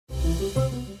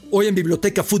Hoy en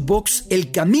Biblioteca Footbox,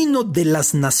 el camino de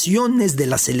las naciones, de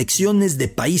las selecciones de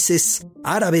países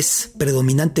árabes,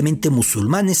 predominantemente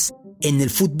musulmanes, en el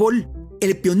fútbol,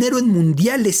 el pionero en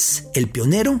mundiales, el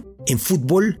pionero en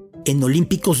fútbol, en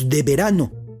olímpicos de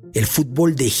verano, el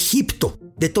fútbol de Egipto.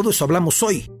 De todo eso hablamos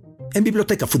hoy en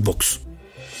Biblioteca Footbox.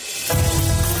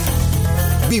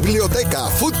 Biblioteca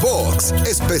Footbox,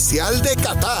 especial de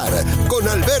Qatar, con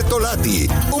Alberto Lati,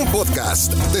 un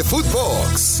podcast de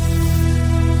Footbox.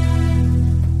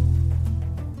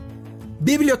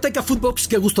 Biblioteca Footbox,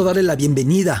 qué gusto darle la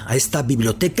bienvenida a esta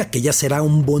biblioteca que ya será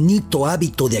un bonito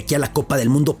hábito de aquí a la Copa del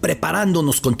Mundo,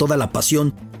 preparándonos con toda la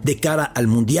pasión de cara al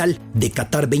Mundial de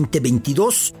Qatar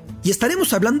 2022. Y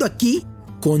estaremos hablando aquí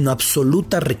con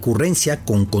absoluta recurrencia,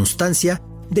 con constancia,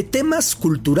 de temas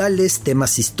culturales,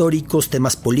 temas históricos,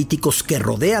 temas políticos que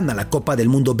rodean a la Copa del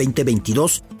Mundo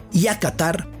 2022 y a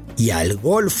Qatar y al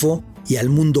Golfo y al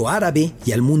mundo árabe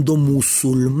y al mundo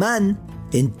musulmán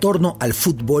en torno al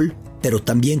fútbol, pero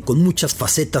también con muchas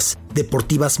facetas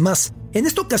deportivas más. En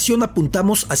esta ocasión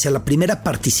apuntamos hacia la primera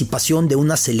participación de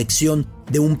una selección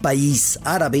de un país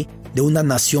árabe, de una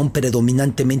nación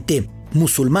predominantemente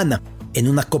musulmana, en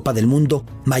una Copa del Mundo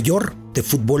mayor de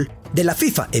fútbol de la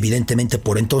FIFA. Evidentemente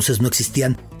por entonces no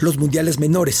existían los mundiales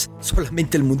menores,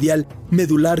 solamente el mundial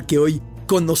medular que hoy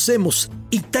conocemos.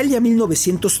 Italia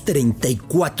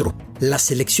 1934. La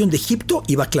selección de Egipto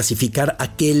iba a clasificar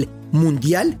aquel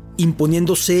mundial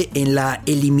imponiéndose en la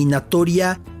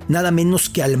eliminatoria nada menos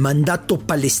que al mandato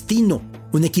palestino,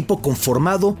 un equipo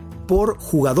conformado por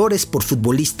jugadores, por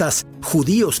futbolistas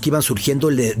judíos que iban surgiendo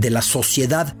de la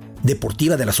sociedad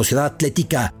deportiva, de la sociedad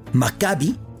atlética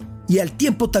Maccabi, y al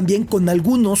tiempo también con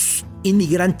algunos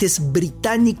inmigrantes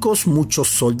británicos, muchos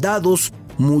soldados,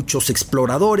 muchos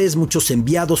exploradores, muchos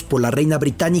enviados por la reina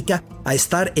británica a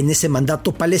estar en ese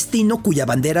mandato palestino, cuya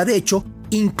bandera de hecho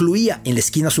incluía en la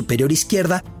esquina superior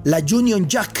izquierda la Union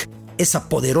Jack, esa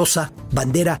poderosa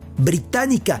bandera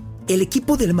británica. El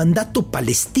equipo del mandato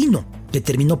palestino que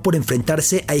terminó por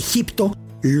enfrentarse a Egipto,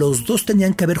 los dos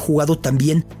tenían que haber jugado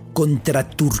también contra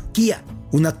Turquía.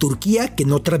 Una Turquía que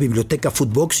en otra biblioteca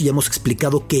Footbox ya hemos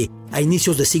explicado que a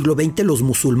inicios del siglo XX los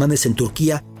musulmanes en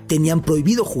Turquía tenían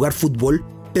prohibido jugar fútbol,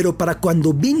 pero para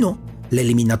cuando vino la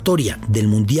eliminatoria del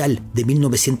Mundial de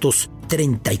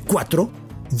 1934,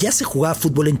 ya se jugaba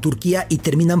fútbol en Turquía y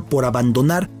terminan por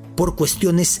abandonar por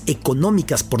cuestiones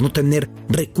económicas, por no tener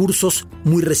recursos.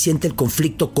 Muy reciente el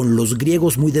conflicto con los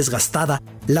griegos, muy desgastada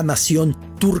la nación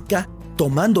turca,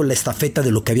 tomando la estafeta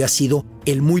de lo que había sido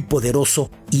el muy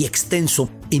poderoso y extenso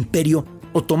Imperio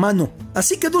Otomano.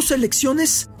 Así que dos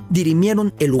selecciones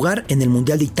dirimieron el lugar en el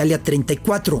Mundial de Italia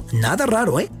 34. Nada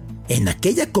raro, ¿eh? En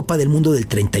aquella Copa del Mundo del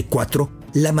 34,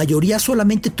 la mayoría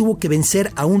solamente tuvo que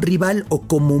vencer a un rival o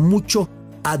como mucho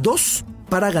a dos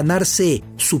para ganarse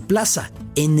su plaza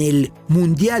en el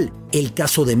Mundial. El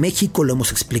caso de México lo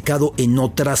hemos explicado en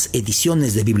otras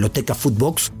ediciones de Biblioteca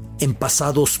Footbox, en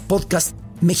pasados podcasts.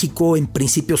 México en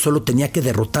principio solo tenía que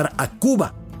derrotar a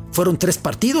Cuba. Fueron 3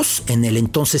 partidos en el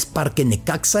entonces Parque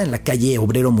Necaxa, en la calle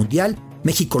Obrero Mundial.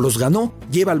 México los ganó,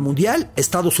 lleva al Mundial.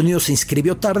 Estados Unidos se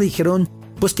inscribió tarde y dijeron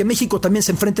pues que México también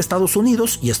se enfrenta a Estados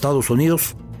Unidos, y Estados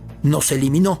Unidos nos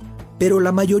eliminó. Pero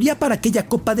la mayoría para aquella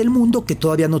Copa del Mundo, que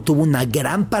todavía no tuvo una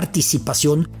gran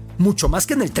participación, mucho más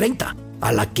que en el 30,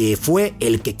 a la que fue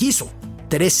el que quiso.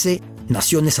 13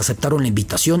 naciones aceptaron la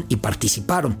invitación y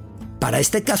participaron. Para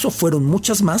este caso fueron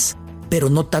muchas más, pero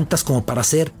no tantas como para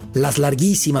hacer las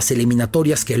larguísimas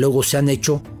eliminatorias que luego se han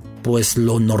hecho, pues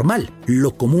lo normal,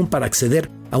 lo común para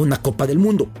acceder a una Copa del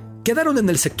Mundo. Quedaron en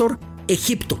el sector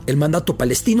Egipto, el mandato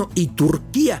palestino, y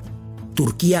Turquía.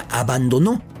 Turquía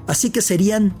abandonó, así que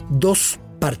serían 2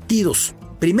 partidos.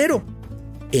 Primero,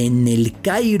 en el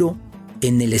Cairo,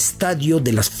 en el estadio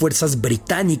de las fuerzas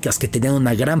británicas que tenían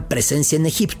una gran presencia en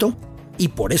Egipto, y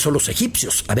por eso los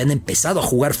egipcios habían empezado a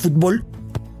jugar fútbol.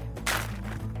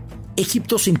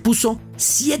 Egipto se impuso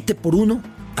 7-1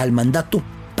 al mandato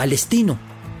palestino.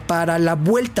 Para la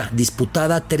vuelta,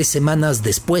 disputada 3 semanas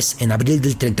después, en abril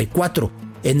del 34,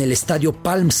 en el estadio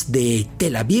Palms de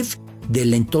Tel Aviv,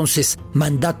 del entonces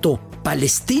mandato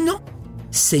palestino,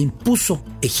 se impuso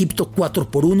Egipto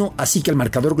 4-1, así que el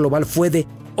marcador global fue de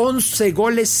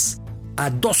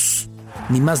 11-2.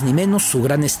 Ni más ni menos, su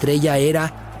gran estrella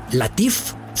era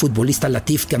Latif, futbolista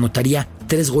Latif, que anotaría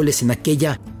 3 goles en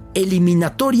aquella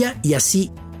eliminatoria, y así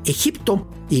Egipto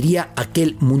iría a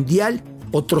aquel mundial.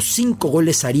 Otros 5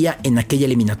 goles haría en aquella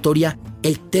eliminatoria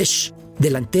el Tesh,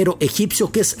 delantero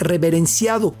egipcio que es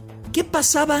reverenciado. ¿Qué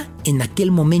pasaba en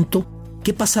aquel momento?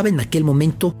 ¿Qué pasaba en aquel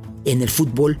momento en el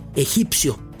fútbol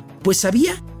egipcio? Pues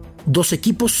había 2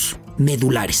 equipos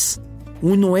medulares.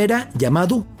 Uno era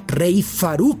llamado Rey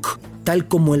Farouk, tal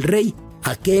como el rey,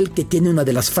 aquel que tiene una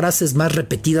de las frases más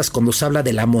repetidas cuando se habla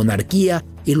de la monarquía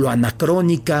y lo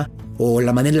anacrónica o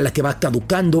la manera en la que va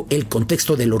caducando el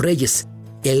contexto de los reyes.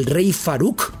 El rey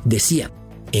Farouk decía: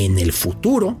 en el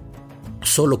futuro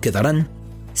solo quedarán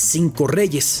 5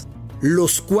 reyes,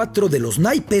 los 4 de los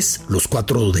naipes, los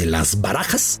 4 de las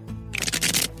barajas,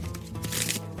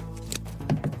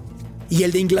 y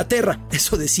el de Inglaterra.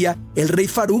 Eso decía el rey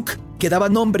Farouk, que daba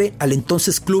nombre al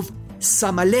entonces club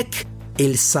Zamalek.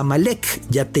 El Zamalek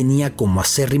ya tenía como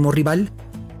acérrimo rival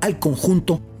al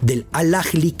conjunto del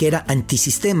Al-Ahly, que era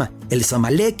antisistema. El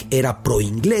Zamalek era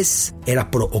pro-inglés,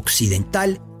 era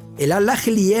pro-occidental. El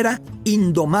Al-Ahly era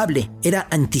indomable, era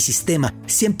antisistema.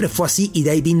 Siempre fue así, y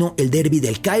de ahí vino el derbi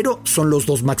del Cairo. Son los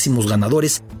 2 máximos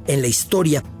ganadores en la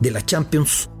historia de la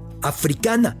Champions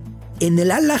africana. En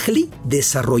el Al-Ahly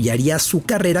desarrollaría su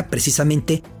carrera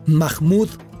precisamente Mahmoud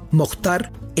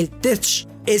Mokhtar el Tech,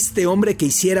 este hombre que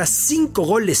hiciera 5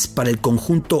 goles para el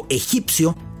conjunto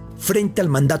egipcio frente al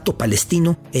mandato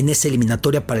palestino en esa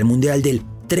eliminatoria para el Mundial del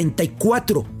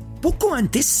 34. Poco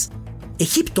antes,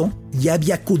 Egipto ya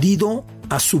había acudido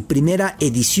a su primera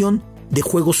edición de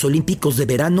Juegos Olímpicos de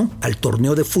Verano, al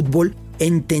torneo de fútbol.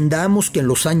 Entendamos que en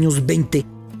los años 20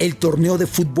 el torneo de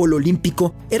fútbol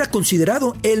olímpico era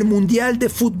considerado el Mundial de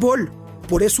Fútbol.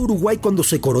 Por eso Uruguay, cuando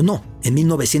se coronó en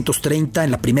 1930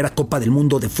 en la primera Copa del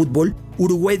Mundo de Fútbol,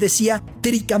 Uruguay decía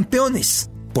tricampeones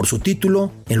por su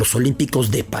título en los Olímpicos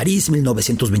de París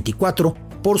 1924,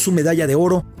 por su medalla de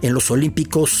oro en los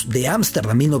Olímpicos de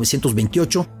Ámsterdam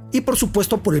 1928 y por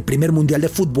supuesto por el primer Mundial de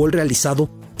Fútbol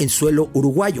realizado en suelo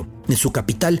uruguayo, en su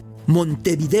capital,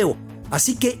 Montevideo.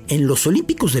 Así que en los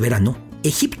Olímpicos de verano,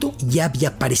 Egipto ya había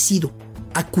aparecido.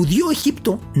 Acudió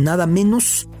Egipto nada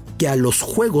menos que a los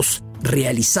Juegos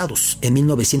realizados en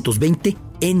 1920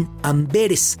 en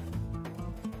Amberes.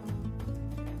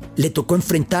 Le tocó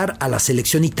enfrentar a la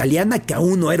selección italiana, que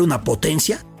aún no era una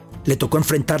potencia. Le tocó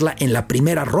enfrentarla en la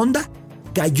primera ronda.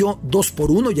 Cayó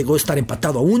 2-1, llegó a estar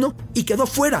empatado a 1 y quedó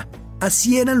fuera.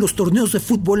 Así eran los torneos de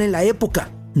fútbol en la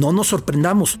época. No nos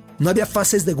sorprendamos, no había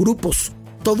fases de grupos.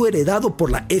 Todo heredado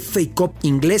por la FA Cup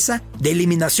inglesa, de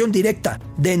eliminación directa,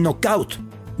 de knockout,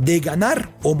 de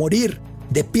ganar o morir,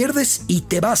 de pierdes y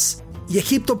te vas. Y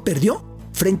Egipto perdió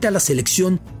frente a la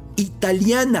selección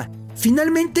italiana.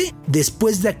 Finalmente,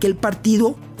 después de aquel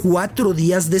partido, 4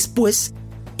 días después,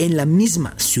 en la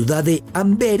misma ciudad de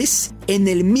Amberes, en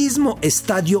el mismo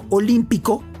estadio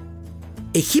olímpico,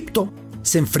 Egipto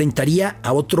se enfrentaría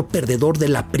a otro perdedor de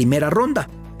la primera ronda,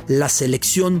 la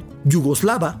selección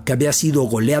yugoslava, que había sido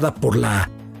goleada por la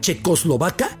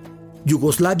checoslovaca.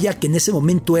 Yugoslavia, que en ese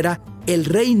momento era el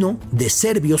reino de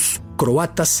serbios,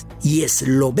 croatas y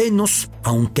eslovenos,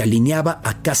 aunque alineaba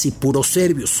a casi puros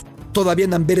serbios. Todavía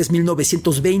en Amberes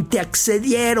 1920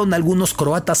 accedieron algunos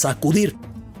croatas a acudir.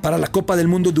 Para la Copa del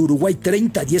Mundo de Uruguay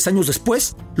 10 años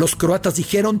después, los croatas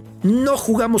dijeron: no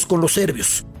jugamos con los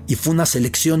serbios. Y fue una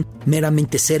selección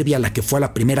meramente serbia la que fue a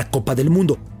la primera Copa del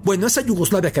Mundo. Bueno, esa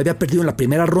Yugoslavia que había perdido en la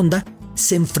primera ronda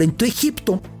se enfrentó a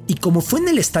Egipto, y como fue en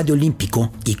el Estadio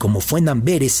Olímpico, y como fue en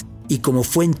Amberes, y como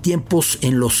fue en tiempos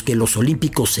en los que los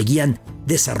olímpicos seguían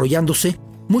desarrollándose,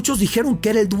 muchos dijeron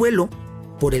que era el duelo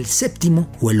por el 7º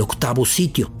o el 8º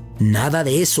sitio. Nada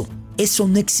de eso. Eso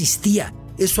no existía.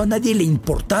 Eso a nadie le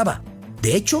importaba.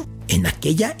 De hecho, en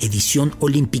aquella edición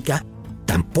olímpica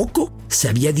tampoco se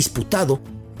había disputado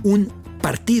un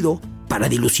partido para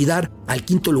dilucidar al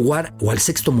 5º lugar o al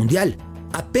 6º mundial.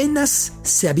 Apenas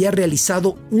se había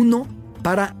realizado uno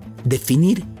para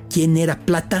definir quién era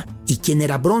plata y quién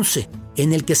era bronce,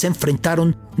 en el que se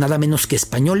enfrentaron nada menos que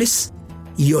españoles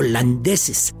y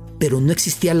holandeses, pero no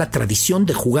existía la tradición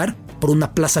de jugar por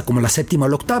una plaza como la 7ª o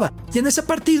la 8ª. Y en ese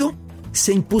partido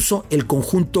se impuso el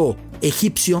conjunto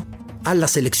egipcio a la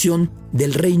selección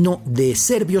del reino de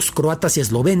serbios, croatas y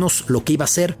eslovenos, lo que iba a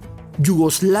ser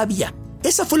Yugoslavia.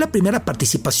 Esa fue la primera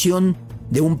participación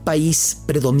de un país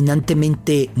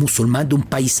predominantemente musulmán, de un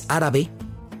país árabe,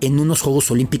 en unos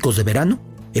Juegos Olímpicos de verano,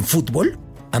 en fútbol,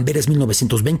 Amberes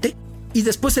 1920, y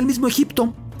después el mismo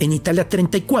Egipto, en Italia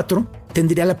 34,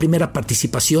 tendría la primera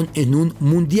participación en un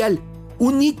mundial,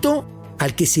 un hito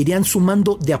al que se irían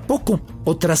sumando de a poco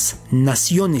otras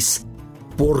naciones,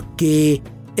 porque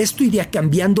esto iría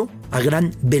cambiando a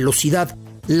gran velocidad.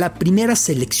 La primera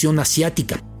selección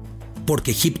asiática,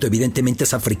 porque Egipto evidentemente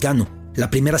es africano,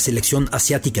 la primera selección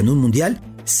asiática en un mundial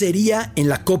sería en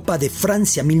la Copa de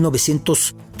Francia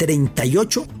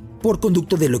 1938, por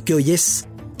conducto de lo que hoy es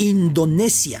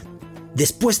Indonesia.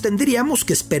 Después tendríamos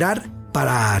que esperar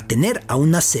para tener a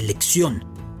una selección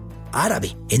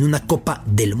árabe en una Copa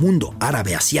del Mundo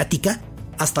árabe asiática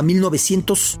hasta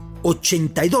 1950.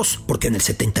 1982, porque en el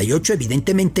 78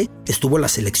 evidentemente estuvo la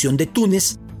selección de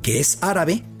Túnez, que es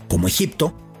árabe, como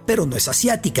Egipto, pero no es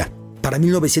asiática. Para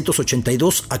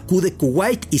 1982 acude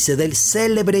Kuwait y se da el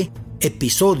célebre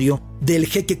episodio del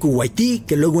jeque kuwaití,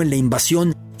 que luego en la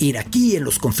invasión iraquí, en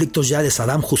los conflictos ya de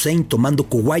Saddam Hussein tomando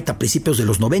Kuwait a principios de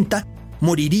los 90,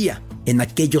 moriría en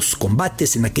aquellos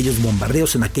combates, en aquellos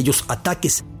bombardeos, en aquellos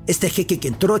ataques. Este jeque que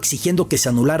entró exigiendo que se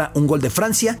anulara un gol de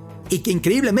Francia y que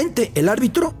increíblemente el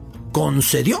árbitro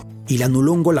concedió y le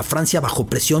anuló un gol a Francia bajo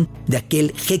presión de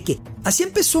aquel jeque. Así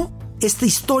empezó esta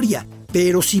historia.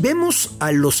 Pero si vemos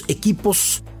a los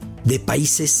equipos de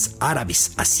países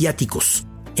árabes, asiáticos,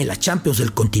 en la Champions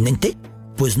del continente,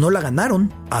 pues no la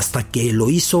ganaron hasta que lo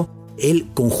hizo el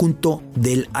conjunto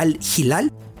del Al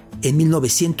Hilal en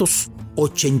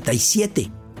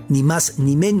 1987, ni más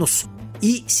ni menos.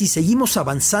 Y si seguimos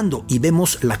avanzando y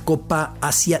vemos la Copa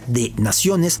Asia de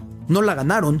Naciones, no la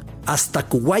ganaron hasta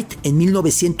Kuwait en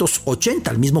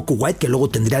 1980, el mismo Kuwait que luego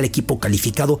tendría el equipo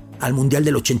calificado al Mundial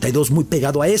del 82, muy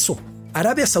pegado a eso.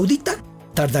 Arabia Saudita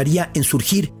tardaría en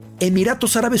surgir.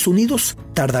 Emiratos Árabes Unidos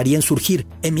tardaría en surgir.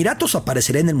 Emiratos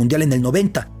aparecería en el Mundial en el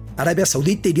 90. Arabia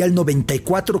Saudita iría al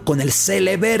 94 con el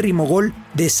celebérrimo gol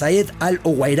de Saed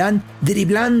Al-Owairan,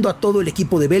 driblando a todo el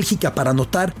equipo de Bélgica para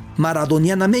anotar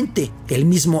maradonianamente. El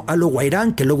mismo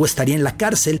Al-Owairan, que luego estaría en la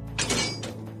cárcel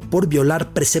por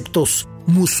violar preceptos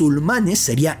musulmanes,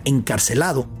 sería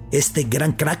encarcelado. Este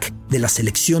gran crack de la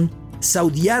selección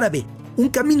saudí árabe. Un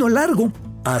camino largo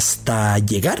hasta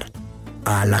llegar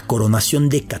a la coronación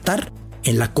de Qatar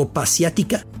en la Copa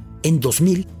Asiática en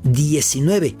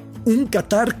 2019. Un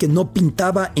Qatar que no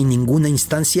pintaba en ninguna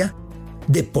instancia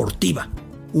deportiva.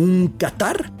 Un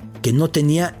Qatar que no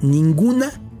tenía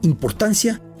ninguna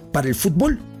importancia para el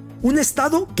fútbol. Un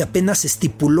estado que apenas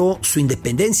estipuló su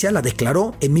independencia, la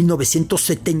declaró en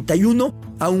 1971,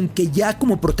 aunque ya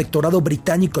como protectorado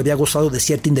británico había gozado de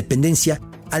cierta independencia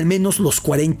al menos los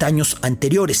 40 años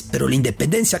anteriores, pero la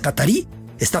independencia catarí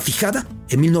está fijada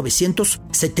en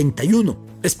 1971.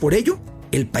 Es por ello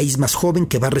el país más joven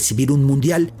que va a recibir un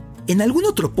mundial. En algún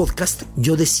otro podcast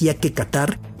yo decía que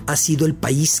Qatar ha sido el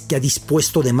país que ha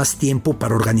dispuesto de más tiempo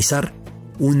para organizar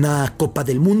una Copa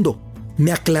del Mundo.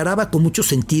 Me aclaraba con mucho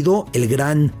sentido el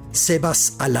gran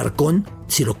Sebas Alarcón,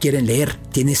 si lo quieren leer.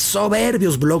 Tiene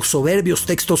soberbios blogs, soberbios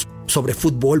textos sobre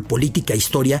fútbol, política,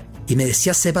 historia, y me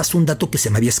decía Sebas un dato que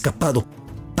se me había escapado.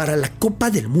 Para la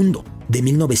Copa del Mundo de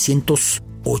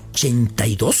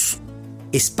 1982,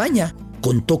 España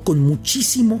contó con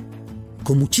muchísimo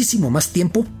más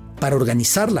tiempo para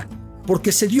organizarla,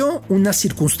 porque se dio una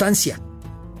circunstancia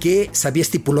que se había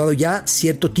estipulado ya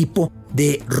cierto tipo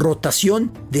de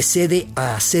rotación de sede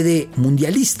a sede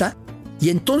mundialista, y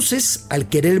entonces al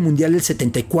querer el Mundial del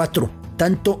 74,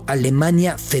 tanto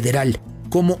Alemania Federal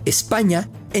como España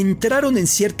entraron en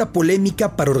cierta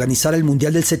polémica para organizar el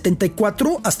Mundial del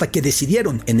 74 hasta que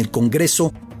decidieron en el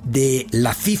Congreso de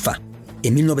la FIFA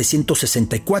en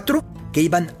 1964 que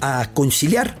iban a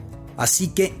conciliar. Así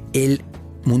que el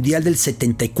Mundial del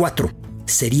 74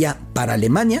 sería para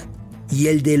Alemania y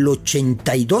el del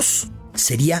 82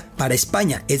 sería para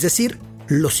España, es decir,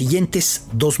 los siguientes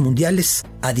dos mundiales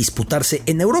a disputarse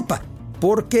en Europa,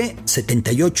 porque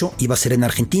 78 iba a ser en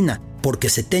Argentina, porque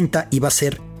 70 iba a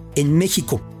ser en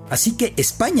México. Así que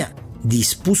España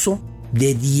dispuso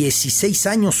de 16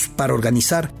 años para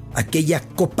organizar aquella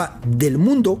Copa del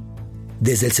Mundo,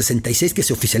 desde el 66 que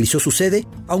se oficializó su sede,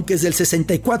 aunque desde el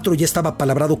 64 ya estaba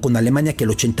palabrado con Alemania que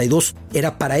el 82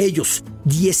 era para ellos.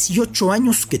 18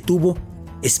 años que tuvo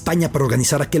España para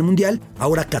organizar aquel mundial.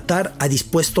 Ahora Qatar ha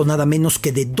dispuesto nada menos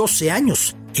que de 12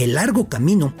 años, el largo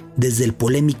camino desde el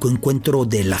polémico encuentro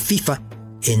de la FIFA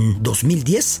en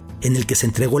 2010, en el que se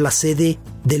entregó la sede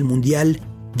del Mundial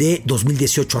de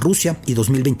 2018 a Rusia y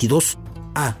 2022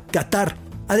 a Qatar.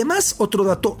 Además, otro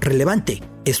dato relevante,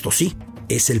 esto sí,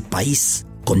 es el país,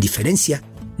 con diferencia,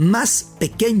 más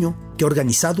pequeño que ha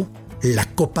organizado la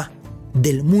Copa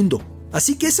del Mundo.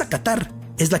 Así que esa Qatar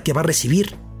es la que va a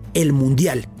recibir el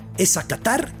Mundial. Esa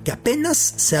Qatar que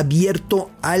apenas se ha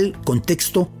abierto al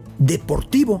contexto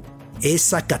deportivo.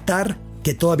 Esa Qatar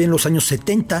que todavía en los años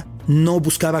 70 no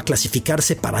buscaba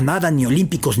clasificarse para nada, ni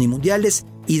olímpicos ni mundiales,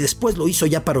 y después lo hizo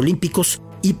ya para olímpicos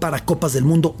y para Copas del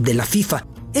Mundo de la FIFA.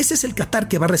 Ese es el Qatar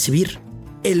que va a recibir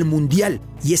el Mundial,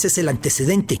 y ese es el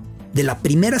antecedente de la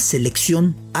primera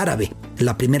selección árabe,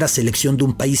 la primera selección de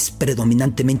un país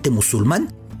predominantemente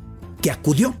musulmán que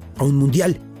acudió a un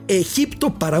Mundial.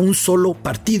 Egipto para un solo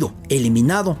partido,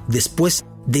 eliminado después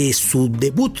de su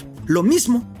debut. Lo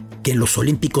mismo que en los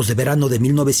Olímpicos de verano de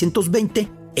 1920,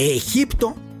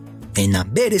 Egipto en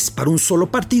Amberes para un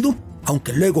solo partido,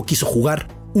 aunque luego quiso jugar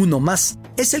uno más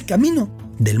Es el camino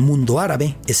del mundo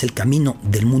árabe, es el camino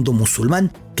del mundo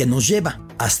musulmán que nos lleva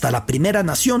hasta la primera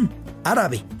nación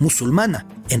árabe musulmana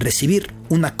en recibir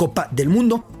una Copa del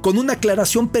Mundo, con una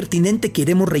aclaración pertinente que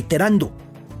iremos reiterando.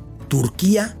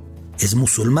 Turquía es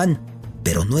musulmán,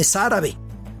 pero no es árabe.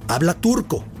 Habla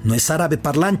turco, no es árabe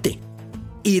parlante.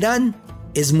 Irán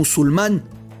es musulmán,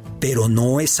 pero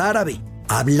no es árabe.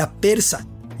 Habla persa.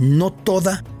 No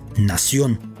toda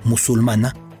nación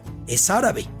musulmana es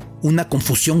árabe. Una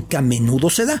confusión que a menudo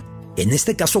se da. En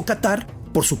este caso, Qatar,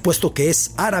 por supuesto que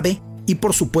es árabe y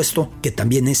por supuesto que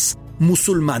también es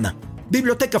musulmana.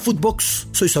 Biblioteca Footbox,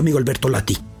 soy su amigo Alberto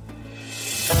Lati.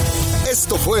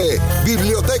 Esto fue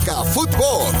Biblioteca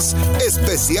Footbox,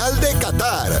 especial de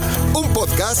Qatar, un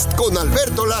podcast con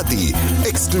Alberto Lati,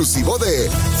 exclusivo de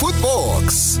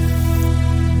Footbox.